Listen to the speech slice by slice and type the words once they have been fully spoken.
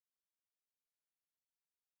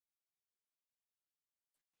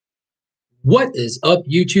What is up,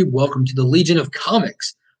 YouTube? Welcome to the Legion of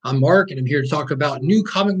Comics. I'm Mark, and I'm here to talk about New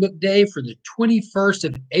Comic Book Day for the 21st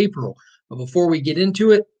of April. But before we get into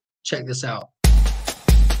it, check this out.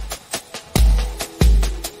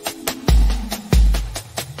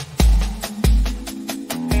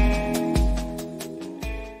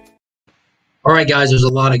 All right, guys, there's a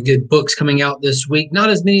lot of good books coming out this week.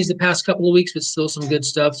 Not as many as the past couple of weeks, but still some good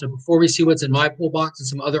stuff. So before we see what's in my pull box and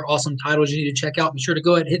some other awesome titles you need to check out, be sure to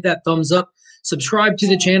go ahead and hit that thumbs up, subscribe to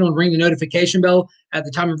the channel, and ring the notification bell. At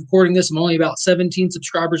the time of recording this, I'm only about 17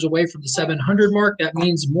 subscribers away from the 700 mark. That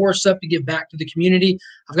means more stuff to give back to the community.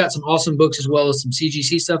 I've got some awesome books as well as some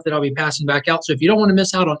CGC stuff that I'll be passing back out. So if you don't want to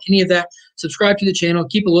miss out on any of that, subscribe to the channel.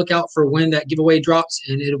 Keep a lookout for when that giveaway drops,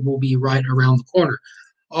 and it will be right around the corner.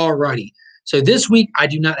 All righty. So this week, I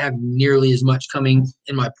do not have nearly as much coming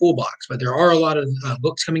in my pull box, but there are a lot of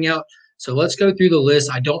books coming out. So let's go through the list.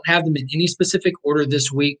 I don't have them in any specific order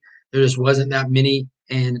this week. There just wasn't that many,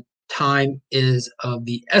 and time is of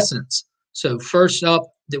the essence. So first up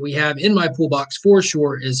that we have in my pull box for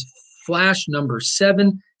sure is Flash number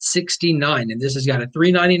 769, and this has got a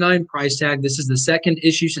 $3.99 price tag. This is the second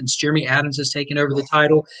issue since Jeremy Adams has taken over the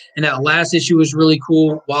title, and that last issue was really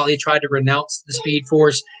cool. While he tried to renounce the Speed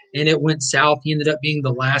Force and it went south, he ended up being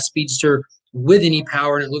the last speedster with any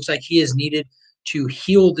power, and it looks like he is needed to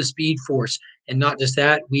heal the Speed Force. And not just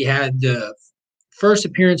that, we had the first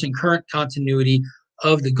appearance in current continuity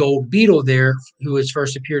of the Gold Beetle there, who has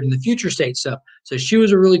first appeared in the Future State stuff. So she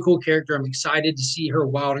was a really cool character. I'm excited to see her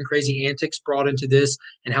wild and crazy antics brought into this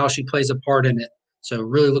and how she plays a part in it. So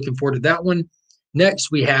really looking forward to that one.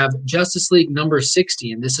 Next, we have Justice League number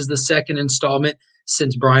 60, and this is the second installment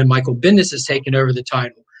since Brian Michael Bendis has taken over the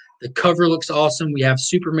title. The cover looks awesome. We have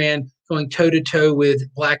Superman going toe-to-toe with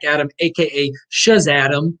Black Adam, a.k.a.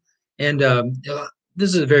 Shazam. And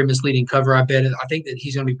this is a very misleading cover, I bet. I think that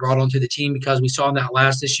he's going to be brought onto the team because we saw in that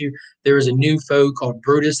last issue there was a new foe called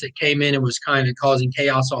Brutus that came in and was kind of causing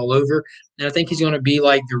chaos all over. And I think he's going to be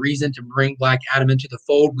like the reason to bring Black Adam into the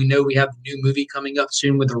fold. We know we have a new movie coming up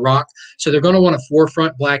soon with The Rock. So they're going to want to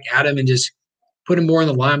forefront Black Adam and just put him more in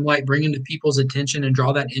the limelight, bring him to people's attention and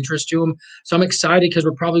draw that interest to him. So I'm excited because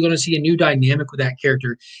we're probably going to see a new dynamic with that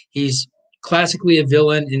character. He's classically a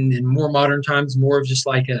villain in more modern times, more of just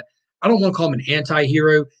like a, I don't want to call him an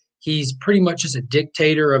anti-hero. He's pretty much just a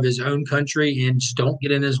dictator of his own country and just don't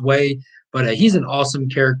get in his way. But he's an awesome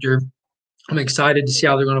character. I'm excited to see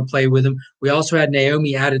how they're going to play with him. We also had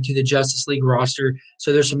Naomi added to the Justice League roster.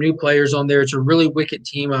 So there's some new players on there. It's a really wicked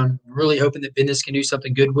team. I'm really hoping that Bendis can do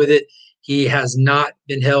something good with it. He has not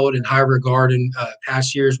been held in high regard in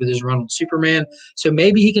past years with his run on Superman. So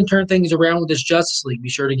maybe he can turn things around with this Justice League. Be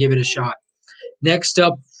sure to give it a shot. Next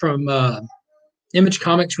up from Image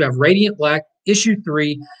Comics, we have Radiant Black, issue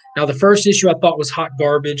 3. Now, the first issue I thought was hot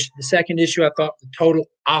garbage. The second issue I thought the total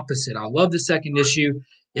opposite. I love the second issue.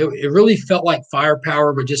 It really felt like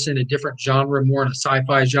Firepower, but just in a different genre, more in a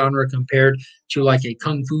sci-fi genre compared to like a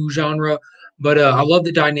kung fu genre. But I love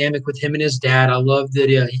the dynamic with him and his dad. I love that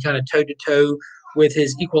he kind of toe-to-toe with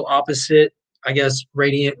his equal opposite, I guess,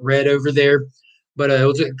 Radiant Red over there. But it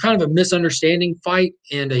was kind of a misunderstanding fight,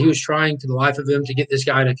 and he was trying to the life of him to get this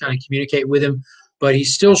guy to kind of communicate with him. But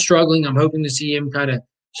he's still struggling. I'm hoping to see him kind of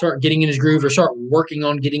start getting in his groove or start working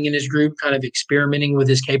on getting in his groove, kind of experimenting with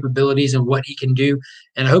his capabilities and what he can do.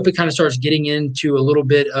 And I hope it kind of starts getting into a little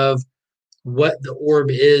bit of what the orb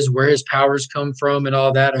is, where his powers come from and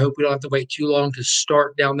all that. I hope we don't have to wait too long to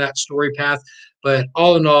start down that story path. But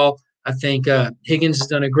all in all, I think Higgins has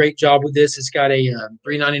done a great job with this. It's got a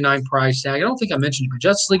 $3.99 price tag. I don't think I mentioned it, but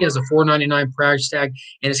Justice League has a $4.99 price tag,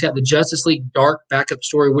 and it's got the Justice League Dark backup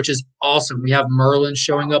story, which is awesome. We have Merlin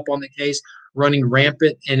showing up on the case, running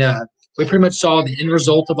rampant, and we pretty much saw the end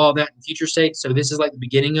result of all that in Future State, so this is like the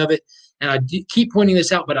beginning of it. And I do keep pointing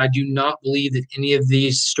this out, but I do not believe that any of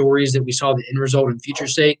these stories that we saw the end result in Future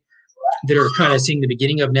State that are kind of seeing the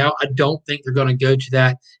beginning of now, I don't think they're going to go to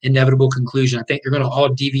that inevitable conclusion. I think they're going to all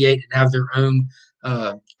deviate and have their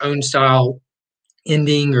own style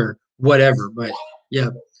ending or whatever. But yeah,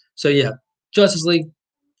 so yeah, Justice League,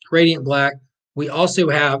 Radiant Black. We also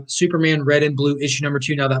have Superman Red and Blue issue number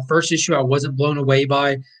 2. Now, that first issue I wasn't blown away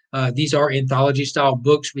by. These are anthology-style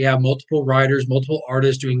books. We have multiple writers, multiple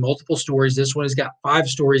artists doing multiple stories. This one has got 5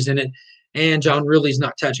 stories in it, and John Ridley's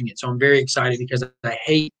not touching it. So I'm very excited because I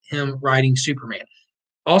hate him writing Superman.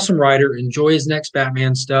 Awesome writer. Enjoy his next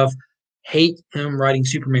Batman stuff. Hate him writing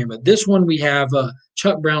Superman. But this one we have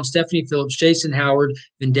Chuck Brown, Stephanie Phillips, Jason Howard,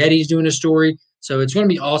 Vendetti's doing a story. So it's going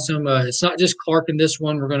to be awesome. It's not just Clark in this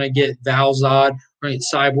one. We're going to get Val-Zod. We're going to get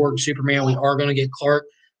Cyborg, Superman. We are going to get Clark.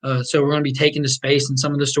 So we're going to be taken to space in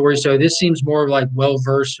some of the stories. So this seems more like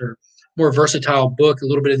well-versed or more versatile book, a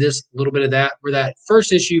little bit of this, a little bit of that, where that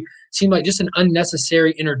first issue seemed like just an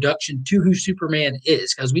unnecessary introduction to who Superman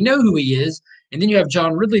is, because we know who he is. And then you have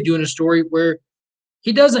John Ridley doing a story where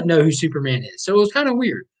he doesn't know who Superman is. So it was kind of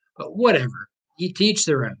weird, but whatever. You teach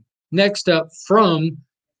their own. Next up from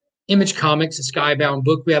Image Comics, a Skybound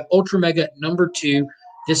book, we have Ultra Mega #2.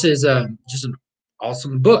 This is just an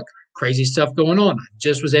awesome book. Crazy stuff going on. I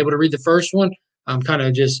just was able to read the first one. I'm kind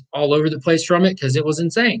of just all over the place from it because it was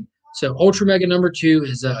insane. So Ultra Mega #2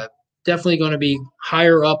 is definitely going to be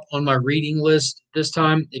higher up on my reading list this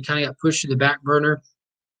time. It kind of got pushed to the back burner.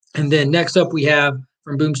 And then next up we have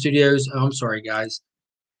from Boom Studios. Oh, I'm sorry, guys.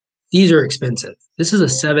 These are expensive. This is a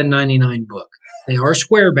 $7.99 book. They are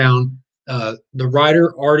square bound. The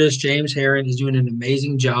writer, artist, James Herron, is doing an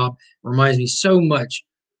amazing job. Reminds me so much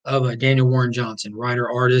of Daniel Warren Johnson, writer,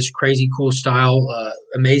 artist, crazy cool style,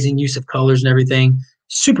 amazing use of colors and everything.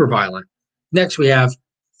 Super violent. Next, we have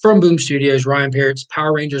from Boom Studios, Ryan Parrott's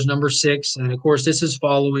Power Rangers #6. And of course, this is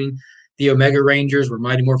following the Omega Rangers, where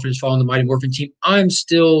Mighty Morphin is following the Mighty Morphin team. I'm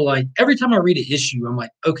still like, every time I read an issue, I'm like,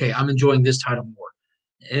 okay, I'm enjoying this title more.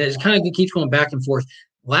 And it kind of keeps going back and forth.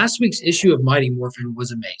 Last week's issue of Mighty Morphin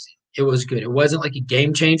was amazing. It was good. It wasn't like a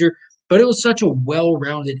game changer, but it was such a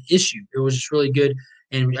well-rounded issue. It was just really good.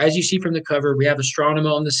 And as you see from the cover, we have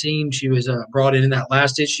Astronema on the scene. She was brought in that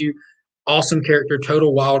last issue. Awesome character,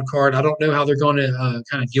 total wild card. I don't know how they're going to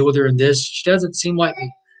kind of deal with her in this. She doesn't seem like the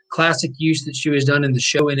classic use that she was done in the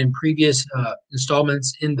show and in previous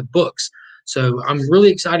installments in the books. So I'm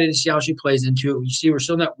really excited to see how she plays into it. You see, we're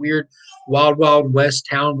still in that weird Wild Wild West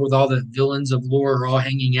town with all the villains of lore are all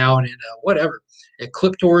hanging out and whatever.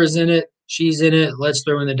 Ecliptor is in it. She's in it. Let's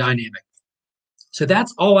throw in the dynamic. So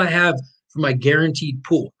that's all I have for my guaranteed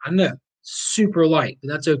pool. I know, super light, but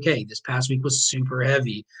that's okay. This past week was super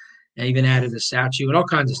heavy. I even added a statue and all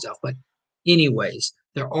kinds of stuff. But anyways,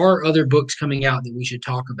 there are other books coming out that we should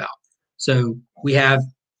talk about. So we have,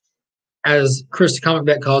 as Chris the Comic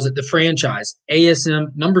Vet calls it, the franchise,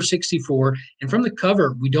 ASM #64. And from the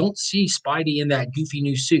cover, we don't see Spidey in that goofy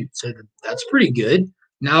new suit. So that's pretty good.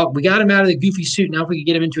 Now, we got him out of the goofy suit. Now, if we could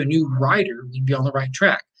get him into a new writer, we'd be on the right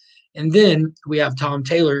track. And then we have Tom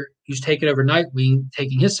Taylor, who's taken over Nightwing,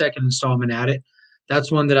 taking his second installment at it.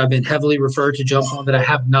 That's one that I've been heavily referred to jump on that I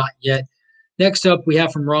have not yet. Next up, we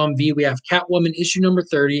have from Rom V, we have Catwoman issue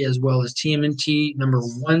 #30, as well as TMNT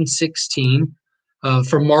 #116.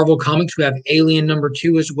 From Marvel Comics, we have Alien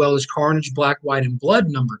 #2, as well as Carnage, Black, White, and Blood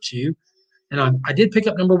 #2. And I did pick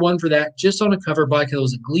up #1 for that just on a cover buy because it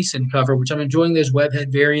was a Gleason cover, which I'm enjoying those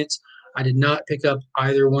webhead variants. I did not pick up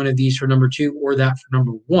either one of these for #2 or that for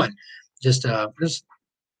 #1. Just I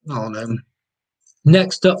don't know.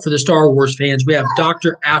 Next up for the Star Wars fans, we have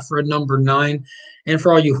Dr. Aphra #9. And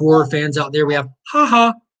for all you horror fans out there, we have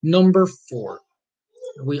Haha #4.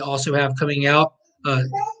 We also have coming out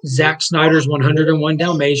Zack Snyder's 101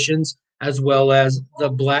 Dalmatians, as well as the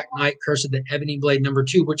Black Knight Curse of the Ebony Blade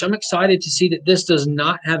 #2, which I'm excited to see that this does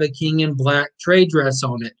not have a King in Black trade dress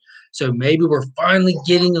on it. So maybe we're finally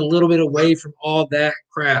getting a little bit away from all that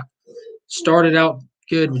crap. Started out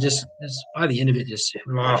good, just by the end of it, just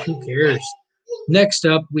who cares? Next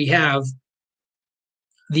up, we have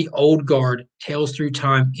the Old Guard, Tales Through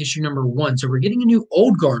Time, issue #1. So we're getting a new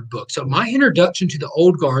Old Guard book. So my introduction to the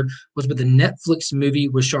Old Guard was with the Netflix movie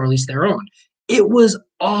with Charlize Theron. It was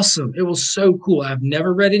awesome. It was so cool. I've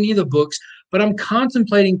never read any of the books, but I'm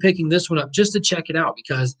contemplating picking this one up just to check it out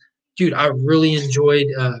because, dude, I really enjoyed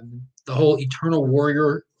the whole Eternal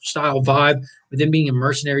Warrior style vibe with them being a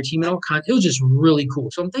mercenary team and all kinds. It was just really cool.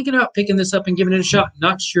 So I'm thinking about picking this up and giving it a shot.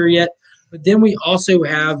 Not sure yet. But then we also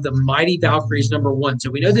have the Mighty Valkyries #1. So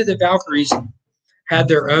we know that the Valkyries had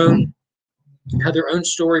their own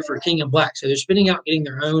story for King in Black. So they're spinning out, getting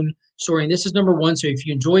their own story. And this is #1. So if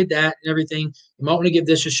you enjoyed that and everything, you might want to give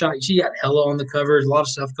this a shot. You see, you got Hella on the cover. There's a lot of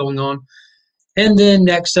stuff going on. And then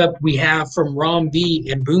next up, we have from Rom V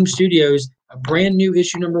and Boom Studios, a brand new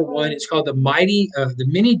issue #1. It's called The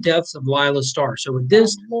Many Deaths of Lila Starr. So with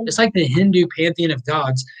this, it's like the Hindu pantheon of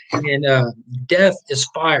gods, and death is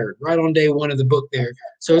fired right on day 1 of the book there.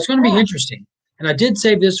 So it's going to be interesting. And I did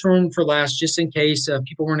save this one for last just in case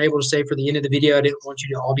people weren't able to save for the end of the video. I didn't want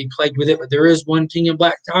you to all be plagued with it, but there is one King in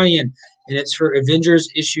Black tie-in, and it's for Avengers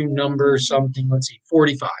issue number something. Let's see,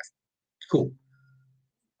 45. Cool.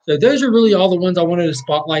 So those are really all the ones I wanted to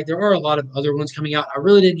spotlight. There are a lot of other ones coming out. I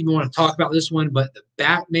really didn't even want to talk about this one, but the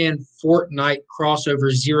Batman Fortnite crossover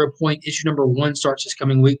 0 Point issue #1 starts this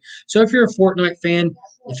coming week. So if you're a Fortnite fan,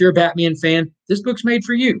 if you're a Batman fan, this book's made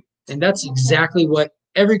for you. And that's exactly what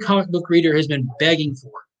every comic book reader has been begging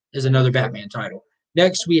for, is another Batman title.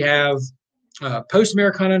 Next, we have Post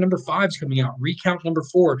Americana number 5 is coming out. Recount number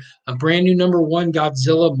 4, a brand new number 1,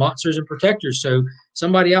 Godzilla Monsters and Protectors. So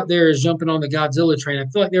somebody out there is jumping on the Godzilla train. I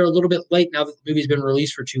feel like they're a little bit late now that the movie's been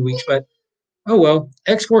released for 2 weeks, but oh well.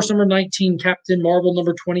 X-Force number 19, Captain Marvel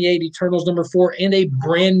number 28, Eternals number 4, and a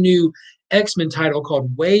brand new X-Men title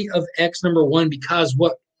called Way of X number 1, because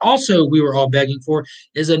what also we were all begging for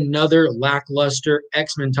is another lackluster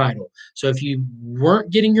X-Men title. So if you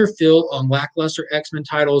weren't getting your fill on lackluster X-Men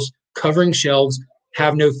titles covering shelves,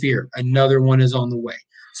 have no fear. Another one is on the way.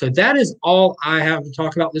 So that is all I have to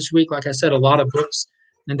talk about this week. Like I said, a lot of books,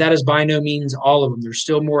 and that is by no means all of them. There's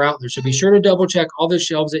still more out there. So be sure to double check all the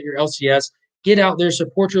shelves at your LCS. Get out there,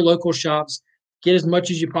 support your local shops, get as much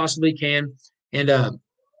as you possibly can, and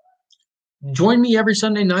join me every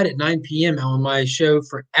Sunday night at 9 p.m. on my show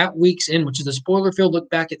for At Week's End, which is a spoiler-filled look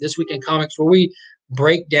back at This Week in Comics, where we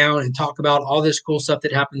break down and talk about all this cool stuff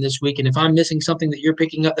that happened this week. And if I'm missing something that you're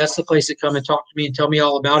picking up, that's the place to come and talk to me and tell me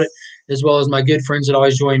all about it, as well as my good friends that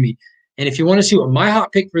always join me. And if you want to see what my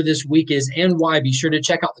hot pick for this week is and why, be sure to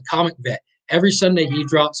check out the Comic Vet. Every Sunday, he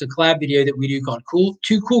drops a collab video that we do called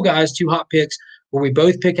Two Cool Guys, Two Hot Picks, where we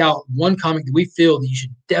both pick out one comic that we feel that you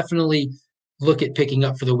should definitely look at picking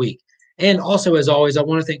up for the week. And also, as always, I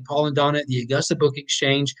want to thank Paul and Donna at the Augusta Book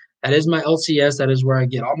Exchange. That is my LCS. That is where I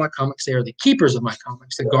get all my comics. They are the keepers of my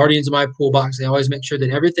comics, the guardians of my pool box. They always make sure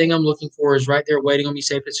that everything I'm looking for is right there waiting on me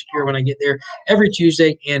safe and secure when I get there every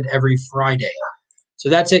Tuesday and every Friday. So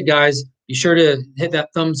that's it, guys. Be sure to hit that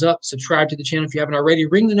thumbs up, subscribe to the channel if you haven't already,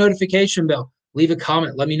 ring the notification bell, leave a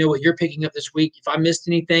comment. Let me know what you're picking up this week. If I missed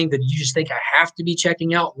anything that you just think I have to be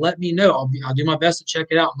checking out, let me know. I'll do my best to check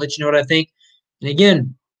it out and let you know what I think. And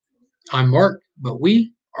again, I'm Mark, but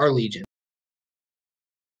we are Legion.